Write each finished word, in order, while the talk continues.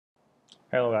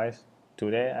Hello guys,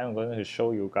 today I'm going to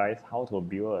show you guys how to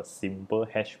build a simple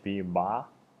HP bar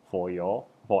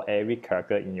for every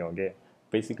character in your game.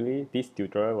 Basically, this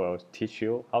tutorial will teach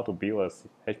you how to build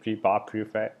a HP bar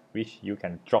prefab which you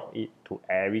can drop it to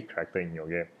every character in your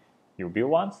game. You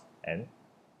build once and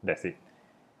that's it.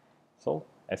 So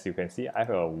as you can see, I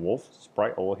have a wolf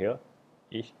sprite over here.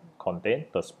 Each contains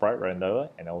the sprite renderer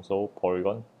and also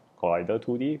polygon collider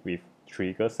 2D with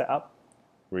trigger setup,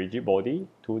 rigid body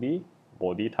 2D,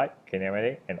 body type,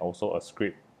 kinematic, and also a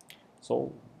script.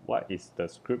 So what is the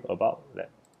script about?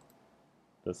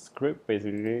 The script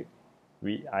basically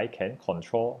I can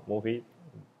control move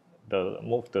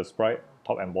the sprite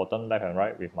top and bottom, left and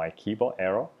right with my keyboard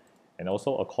arrow, and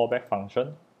also a callback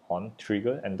function on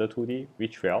trigger enter 2D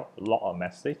which will log a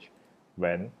message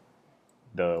when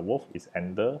the wolf is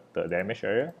enter the damage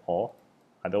area or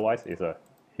otherwise it's a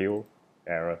heal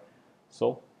error.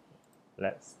 So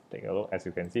let's take a look. As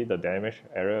you can see, the damage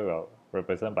area will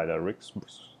represent by the red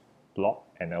block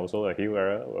and also the heal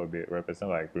area will be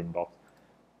represented by green box.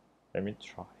 Let me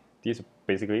try. This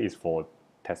basically is for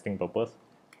testing purpose.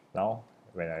 Now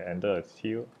when I enter a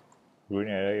heal, green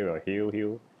area will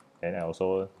heal, and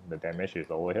also the damage is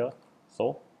over here.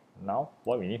 So now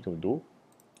what we need to do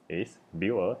is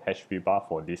build a HP bar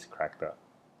for this character.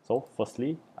 So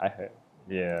firstly, I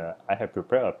have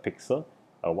prepared a pixel,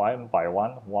 a 1 by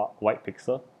 1 white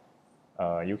pixel.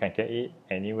 You can get it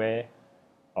anywhere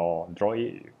or draw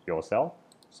it yourself.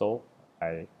 So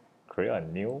I create a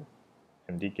new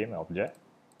empty game object.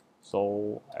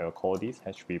 So I will call this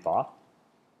HP bar.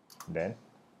 Then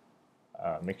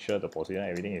make sure the position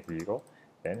everything is 0.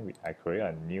 Then I create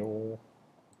a new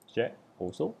object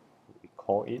also. We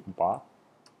call it bar.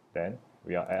 Then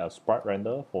we will add a sprite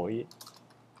render for it.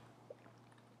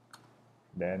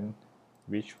 Then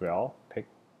which will pick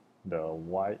the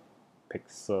white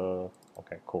pixel.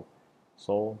 Okay, cool.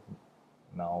 So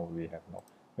now we have no.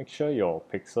 Make sure your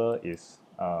pixel is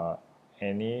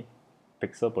any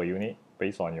pixel per unit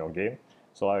based on your game.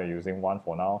 So I'm using 1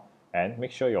 for now. And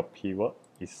make sure your pivot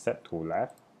is set to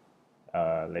left.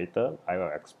 Later I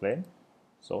will explain.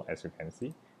 So as you can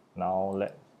see, now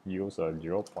let's use a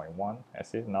 0.1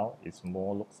 as it now it's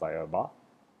more looks like a bar.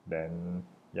 Then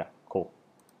yeah, cool.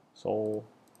 So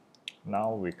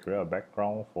now we create a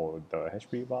background for the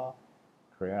HP bar,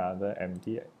 create another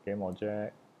empty game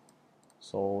object.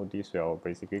 So this will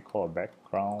basically call a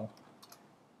background.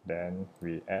 Then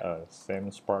we add a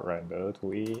same sprite render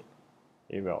to it.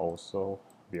 It will also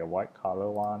be a white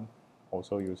color one,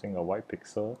 also using a white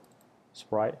pixel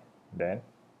sprite. Then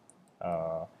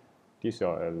this is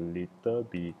a little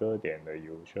bigger than the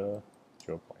usual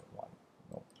 0.1,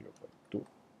 no 0.2.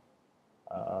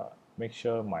 Make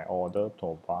sure my order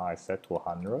to bar is set to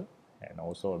 100 and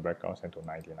also a background set to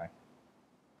 99.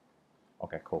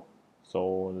 Okay, cool.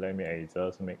 So let me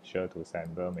adjust, make sure to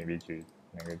center maybe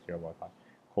negative 0.5.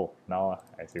 Cool. Now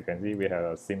as you can see, we have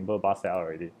a simple bar set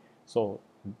already. So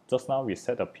just now we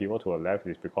set the pivot to the left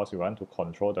is because we want to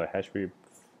control the HP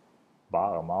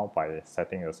bar amount by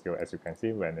setting the scale. As you can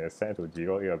see, when it's set to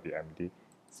 0, it will be empty.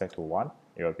 Set to 1,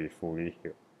 it will be fully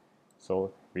healed.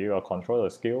 So we will control the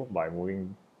scale by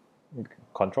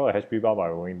control the HP bar by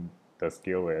moving the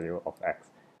scale value of X.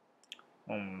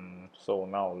 So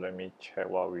now let me check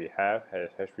what we have as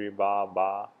HP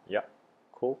bar. Yeah,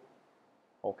 cool.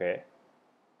 Okay.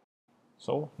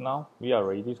 So now we are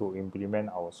ready to implement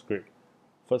our script.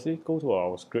 Firstly, go to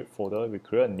our script folder. We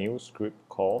create a new script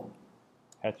called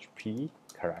HP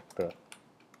character.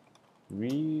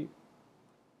 We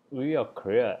will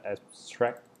create an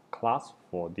abstract class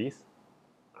for this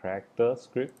character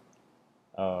script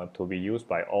to be used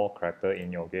by all characters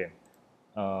in your game.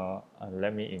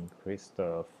 Let me increase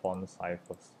the font size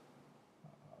first.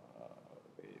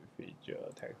 Feature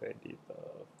text editor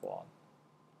font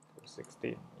to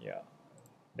 16. Yeah,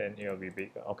 then it will be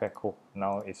bigger. Okay, cool.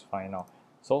 Now it's fine now.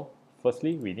 So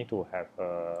firstly, we need to have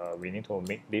we need to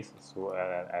make this to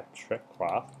an abstract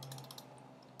class.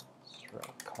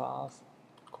 Abstract class.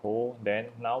 Cool. Then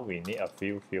now we need a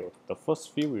field. The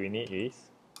first field we need is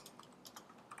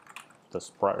the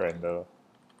sprite render,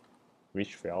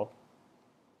 which will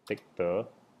take the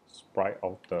sprite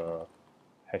of the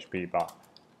HP bar.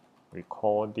 We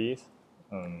call this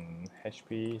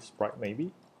HP sprite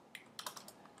maybe.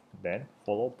 Then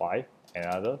followed by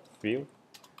another field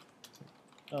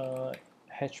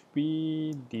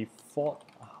HP default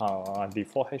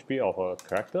HP of a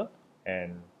character,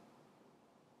 and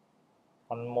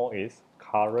one more is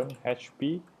current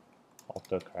HP of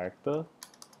the character.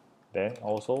 Then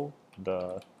also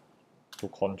to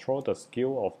control the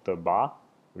scale of the bar,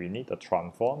 we need the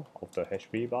transform of the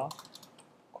HP bar.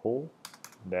 Cool.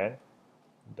 Then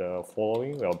the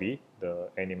following will be the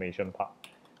animation part.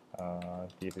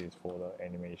 This is for the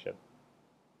animation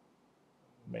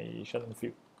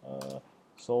field.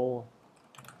 So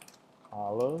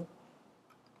color,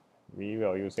 we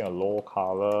will using a low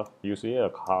color. Usually a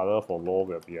color for low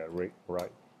will be a red,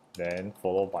 right? Then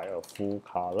followed by a full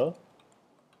color.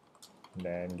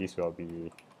 Then this will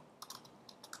be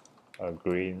a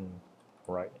green,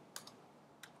 right?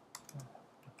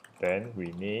 Then we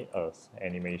need a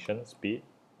animation speed.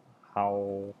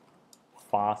 How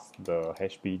fast the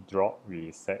HP drop,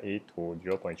 we set it to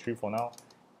 0.3 for now.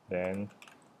 Then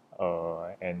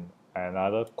and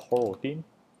another coroutine,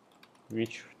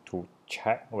 which to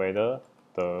check whether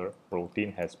the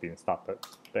routine has been started.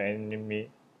 The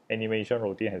animation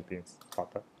routine has been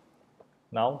started.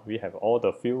 Now we have all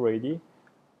the field ready,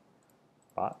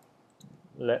 but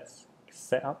let's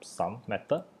set up some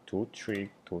method to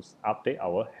update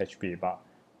our HP bar.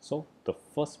 So the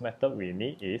first method we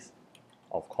need is,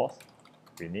 of course,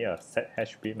 we need a set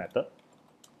HP method,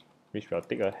 which will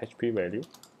take a HP value,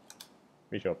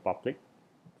 which is a public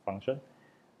function.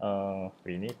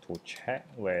 We need to check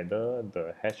whether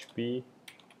the HP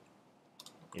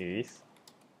is,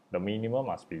 the minimum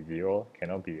must be 0,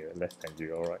 cannot be less than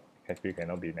 0, right? HP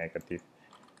cannot be negative.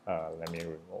 Let me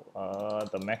remove.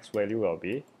 The max value will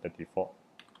be the default.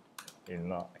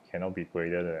 Cannot be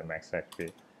greater than the max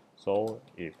HP. So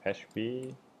if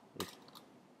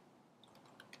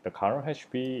the current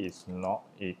HP is not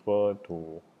equal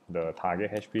to the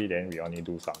target HP, then we only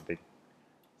do something.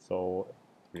 So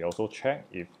we also check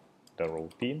if the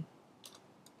routine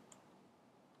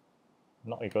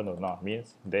not equal to none,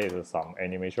 means there is some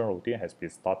animation routine has been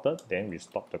started, then we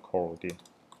stop the coroutine.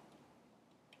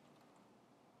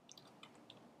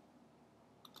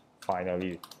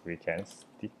 Finally, we can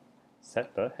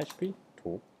set the HP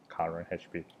to current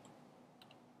HP.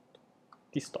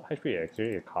 This stop HP is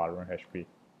actually a current HP.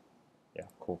 Yeah,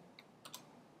 cool.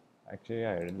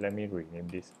 Actually, let me rename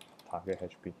this target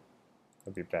HP.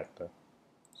 It'll be better,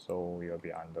 so you'll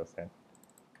be understand.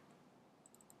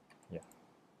 Yeah,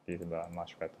 this is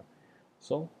much better.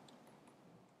 So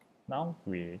now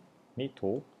we need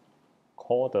to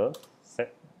call the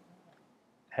set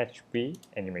HP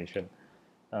animation.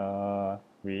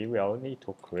 We will need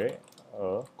to create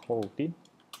a coroutine.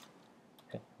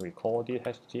 We call this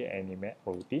HG animate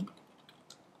routine,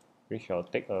 which will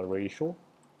take a ratio.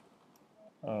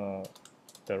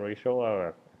 The ratio,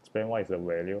 I'll explain what is the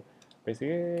value.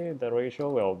 Basically, the ratio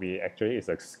will be actually is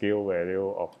a scale value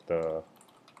of the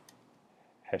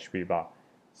HP bar.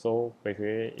 So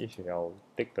basically, it will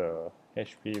take the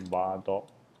HP bar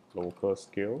dot local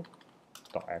scale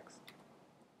dot x.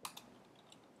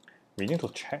 We need to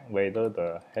check whether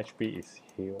the HP is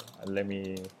here. Let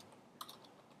me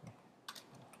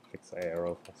fix the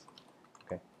error first.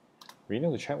 Okay, we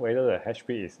need to check whether the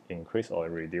HP is increased or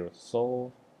reduced.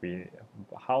 So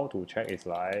how to check is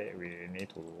like we need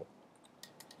to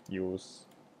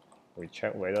we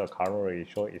check whether the current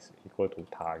ratio is equal to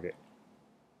target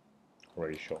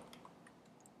ratio.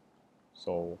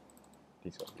 So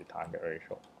this will be target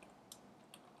ratio.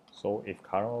 So if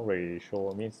current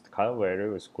ratio means current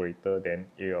value is greater, then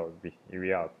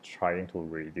we are trying to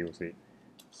reduce it.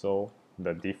 So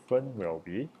the difference will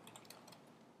be,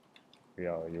 we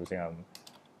are using an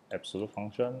absolute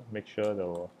function, make sure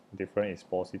the difference is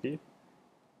positive.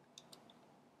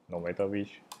 No matter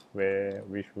which way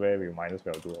we minus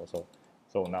will do also.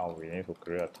 So now we need to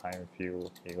create a time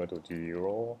field equal to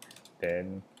 0,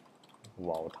 then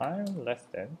while time less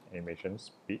than animation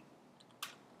speed.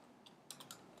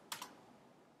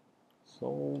 So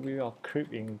we will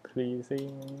keep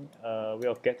increasing, we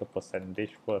will get the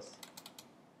percentage first.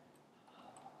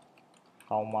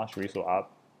 How much we should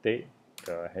update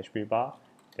the HP bar,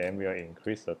 then we will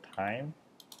increase the time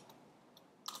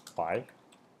by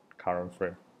current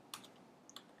frame.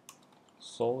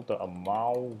 So the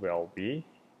amount will be,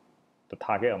 the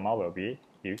target amount will be,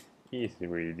 if it is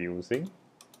reducing,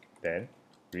 then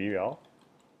we will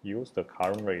use the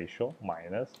current ratio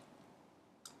minus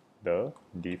the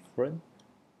difference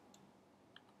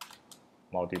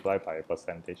multiplied by a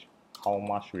percentage, how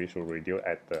much we should reduce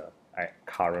at the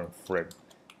current frame.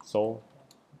 So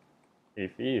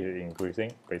if it is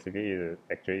increasing, basically it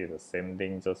actually is the same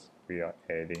thing, just we are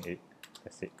adding it.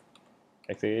 That's it.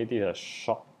 Actually, it is a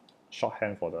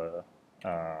shorthand for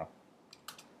the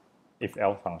if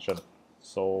else function.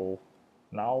 So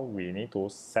now we need to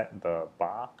set the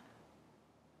bar,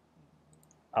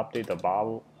 update the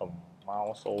bar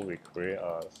amount. So we create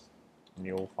a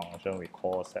new function we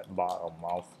call set bar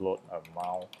amount float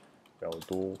amount. We'll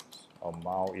do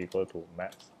amount equal to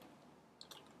max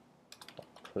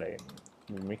claim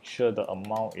we make sure the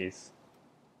amount is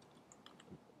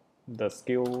the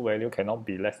scale value cannot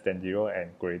be less than 0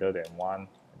 and greater than 1.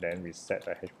 Then we set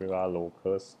the HP bar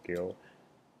local scale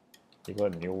equal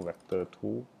new vector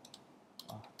 2.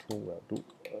 2 will do.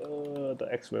 The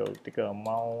x will take an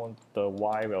amount, the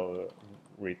y will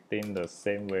retain the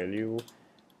same value,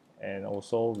 and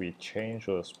also we change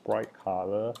the sprite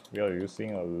color. We are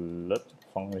using a LUT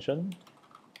function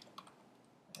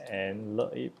and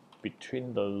LUT it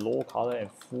between the low color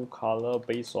and full color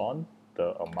based on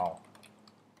the amount.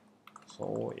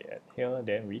 So at here,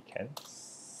 then we can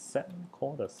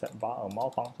call the set bar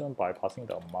amount function by passing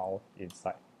the amount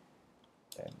inside.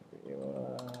 Then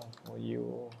we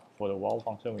for the while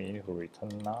function, we need to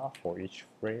return now for each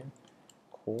frame.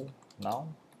 Cool. Now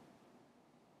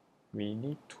we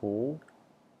need to,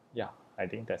 yeah, I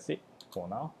think that's it for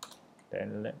now.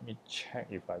 Then let me check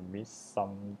if I missed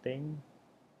something.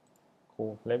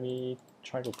 Cool. Let me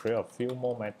try to create a few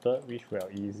more methods which will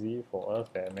easy for us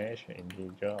to manage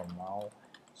integer amount.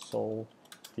 So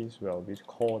this will be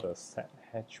called the set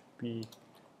HP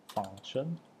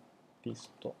function. This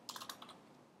dot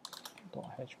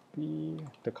HP,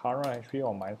 the current HP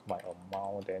or minus by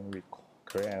amount. Then we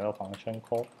create another function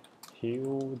called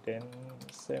heal. Then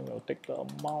same will take the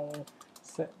amount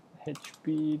set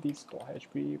HP, this dot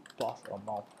HP plus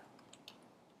amount.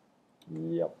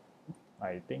 Yep,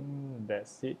 I think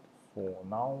that's it for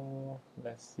now.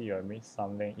 Let's see if I missed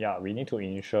something. Yeah, we need to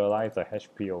initialize the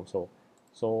HP also.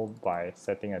 So by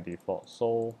setting a default.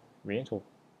 So we need to,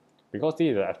 because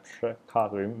this is an abstract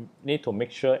class, we need to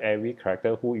make sure every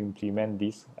character who implement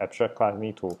this abstract class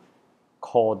need to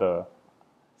call the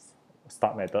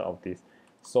start method of this.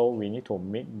 So we need to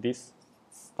make this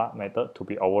start method to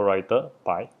be overridden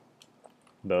by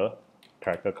the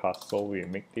character class. So we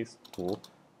make this to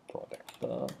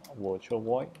protector virtual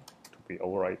void to be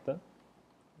overridden.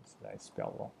 I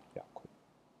spell wrong. Yeah, cool.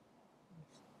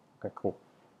 Okay, cool.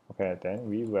 Okay, then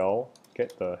we will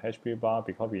get the HP bar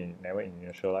because we never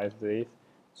initialize this.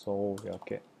 So we'll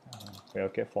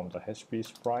get from the HP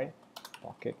sprite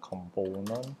bucket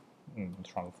component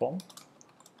transform.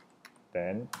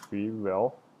 Then we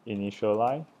will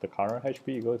initialize the current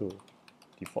HP equal to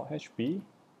default HP.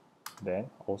 Then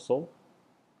also,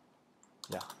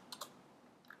 yeah,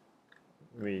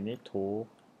 we need to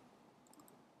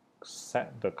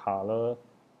set the color.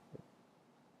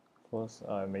 First,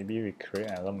 maybe we create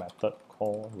another method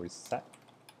called reset.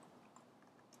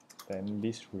 Then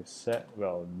this reset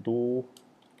will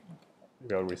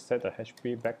reset the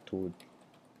HP back to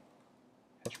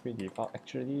HP default.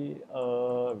 Actually,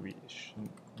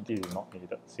 this is not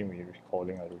needed since we're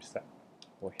calling a reset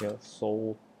over here.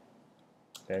 So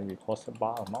then we call set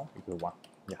bar amount equal 1.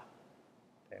 Yeah.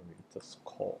 Then we just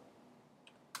call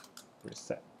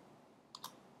reset.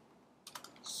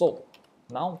 So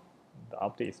now the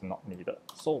update is not needed.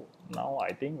 So now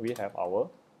I think we have our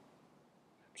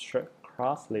abstract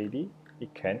class lady.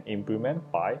 It can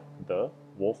implement by the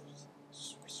wolf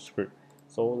script.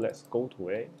 So let's go to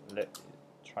it. Let's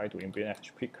try to implement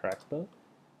HP character.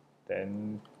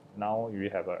 Then now we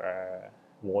have a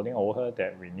warning over here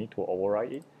that we need to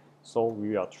override it. So we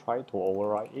will try to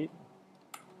override it.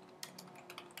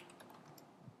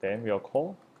 Then we'll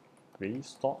call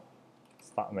restart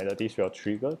start method. This will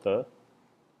trigger the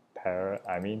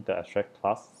the abstract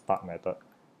class start method.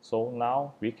 So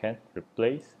now we can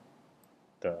replace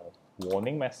the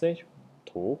warning message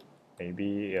to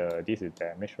maybe this is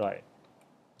damage, right?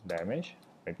 Damage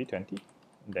maybe 20.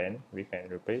 Then we can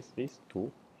replace this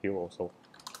to heal also.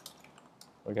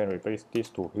 We can replace this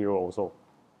to heal also.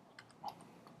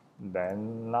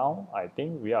 Then now I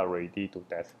think we are ready to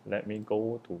test. Let me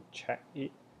go to check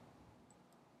it.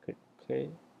 Click play.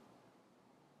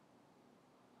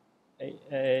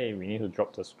 Hey, we need to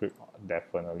drop the script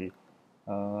definitely.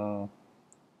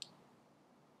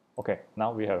 Okay,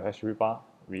 now we have HP bar.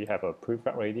 We have a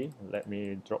prefab ready. Let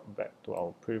me drop back to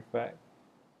our prefab.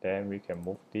 Then we can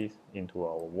move this into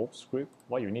our wolf script.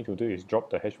 What you need to do is drop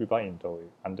the HP bar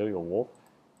under your wolf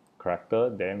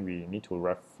character. Then we need to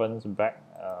reference back.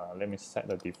 Let me set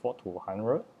the default to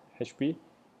 100 HP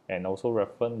and also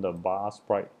reference the bar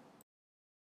sprite.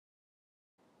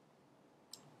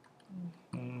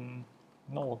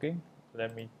 Not working.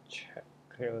 Let me check,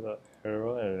 clear the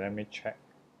error, and let me check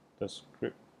the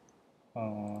script.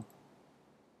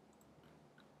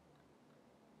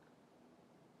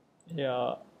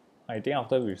 Yeah, I think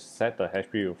after we set the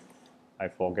HP, I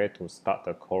forget to start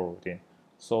the core routine.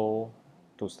 So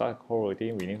to start core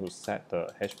routine, we need to set the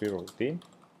HP routine.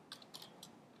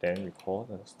 Then we call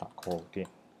the start core routine.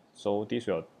 So this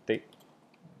will take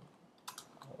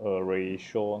a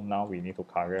ratio. Now we need to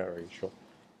calculate a ratio.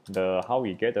 how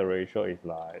we get the ratio is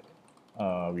like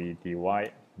we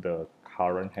divide the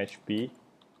current HP.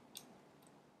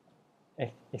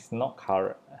 It's not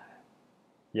current.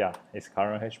 Yeah, it's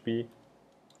current HP.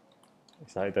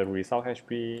 It's like the result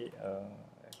HP.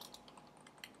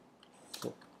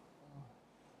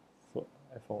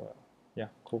 FOL. Yeah,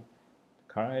 cool.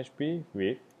 Current HP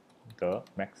with the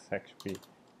max HP,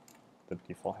 the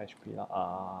default HP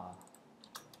lah.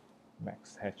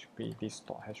 Max HP,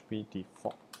 distort HP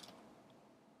default.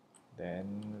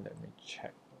 Then let me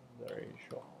check the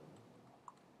ratio.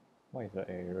 What is the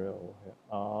area over here?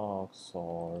 Oh,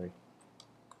 sorry,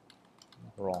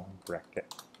 wrong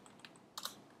bracket.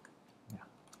 Yeah,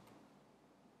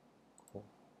 cool.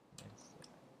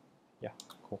 Yeah,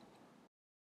 cool.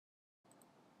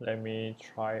 Let me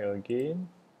try again,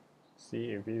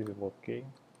 see if it is working.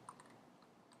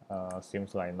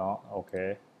 Seems like not.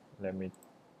 Okay, let me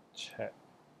check.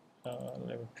 Let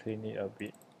me clean it a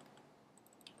bit.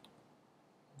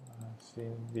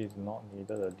 Since this is not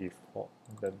needed the default,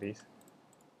 the list.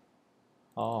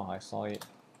 Oh, I saw it.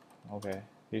 Okay,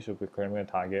 this should be claiming a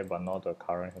target but not the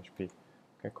current HP.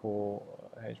 Okay, cool.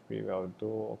 HP will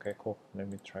do. Okay, cool. Let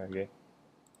me try again.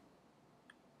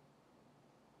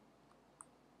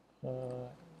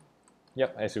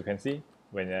 Yep, as you can see,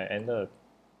 when I enter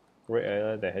red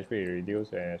area, the HP is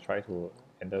reduced, and I try to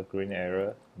enter green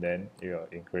area, then it will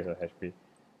increase the HP.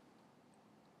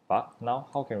 But now,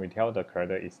 how can we tell the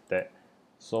character is dead?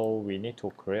 So we need to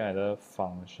create another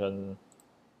function.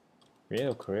 We need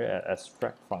to create an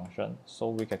abstract function so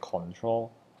we can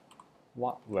control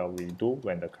what will we do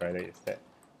when the character is dead.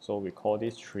 So we call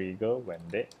this trigger when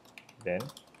dead. Then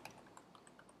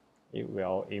it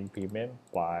will implement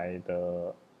by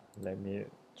the, let me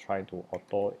try to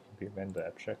auto implement the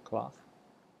abstract class.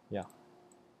 Yeah,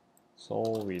 so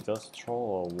we just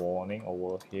throw a warning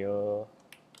over here.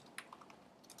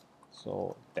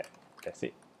 So that's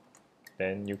it.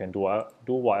 Then you can do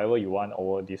whatever you want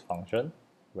over this function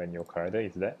when your character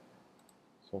is dead.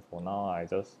 So for now, I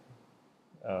just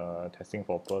testing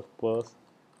for purpose.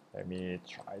 Let me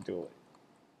try to.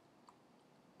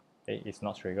 It's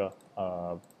not trigger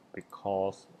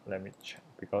because let me check,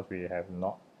 because we have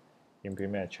not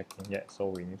implemented checking yet. So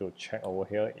we need to check over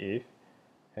here if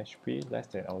HP less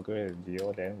than or greater than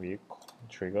 0, then we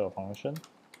trigger a function.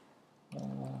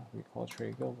 We call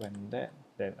trigger when that.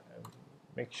 Then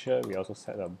make sure we also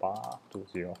set the bar to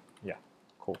 0. Yeah,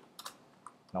 cool.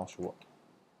 Now should work.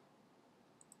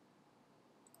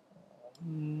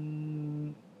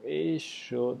 It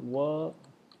should work.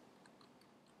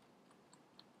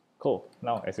 Cool.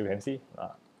 Now as you can see,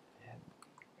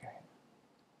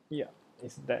 yeah,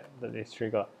 it's that is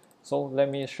trigger. So let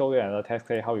me show you another test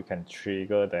case how you can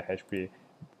trigger the HP.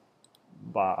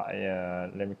 But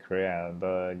let me create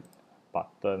another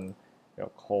button. We'll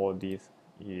call this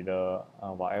either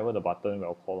whatever the button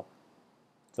will call.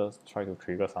 Just try to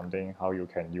trigger something how you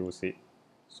can use it.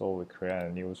 So we create a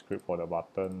new script for the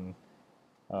button.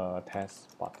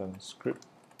 Test button script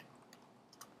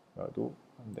will do.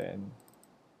 And then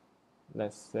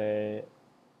let's say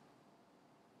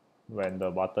when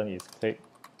the button is clicked,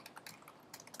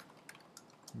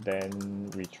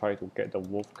 then we try to get the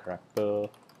wolf character.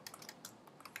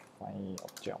 Find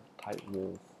object type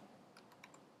wolf.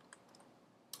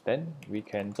 Then we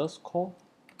can just call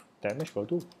damage will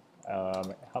do.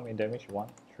 How many damage you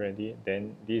want? 20.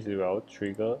 Then this will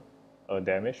trigger a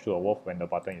damage to a wolf when the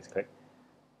button is clicked.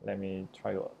 Let me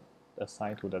try to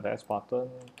assign to the dash button.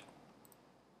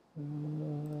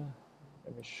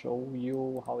 Let me show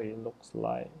you how it looks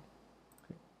like.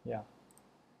 Yeah.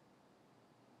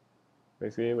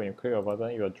 Basically, when you click a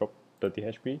button, it will drop 30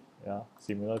 HP. Yeah,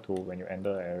 similar to when you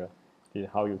enter an area. This is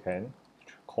how you can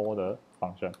call the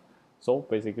function. So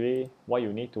basically, what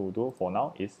you need to do for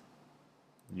now is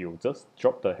you just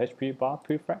drop the HP bar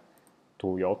prefab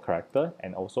to your character,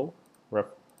 and also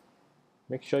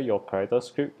make sure your character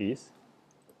script is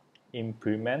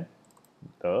implement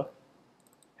the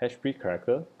HP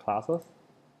character classes.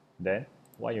 Then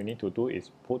what you need to do is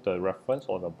put the reference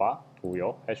or the bar to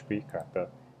your HP character,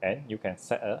 and you can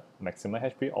set a maximum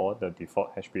HP or the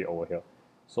default HP over here.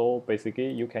 So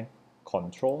basically you can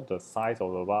control the size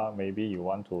of the bar. Maybe you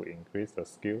want to increase the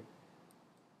scale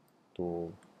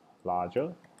to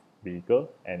larger, bigger,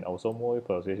 and also more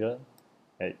position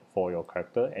for your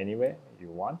character anywhere you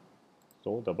want.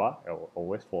 So the bar will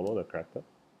always follow the character.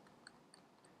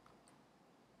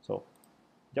 So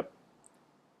yep,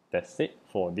 that's it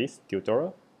for this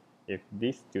tutorial. If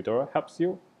this tutorial helps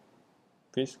you,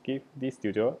 please give this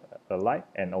tutorial a like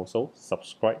and also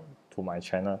subscribe to my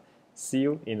channel. See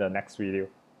you in the next video.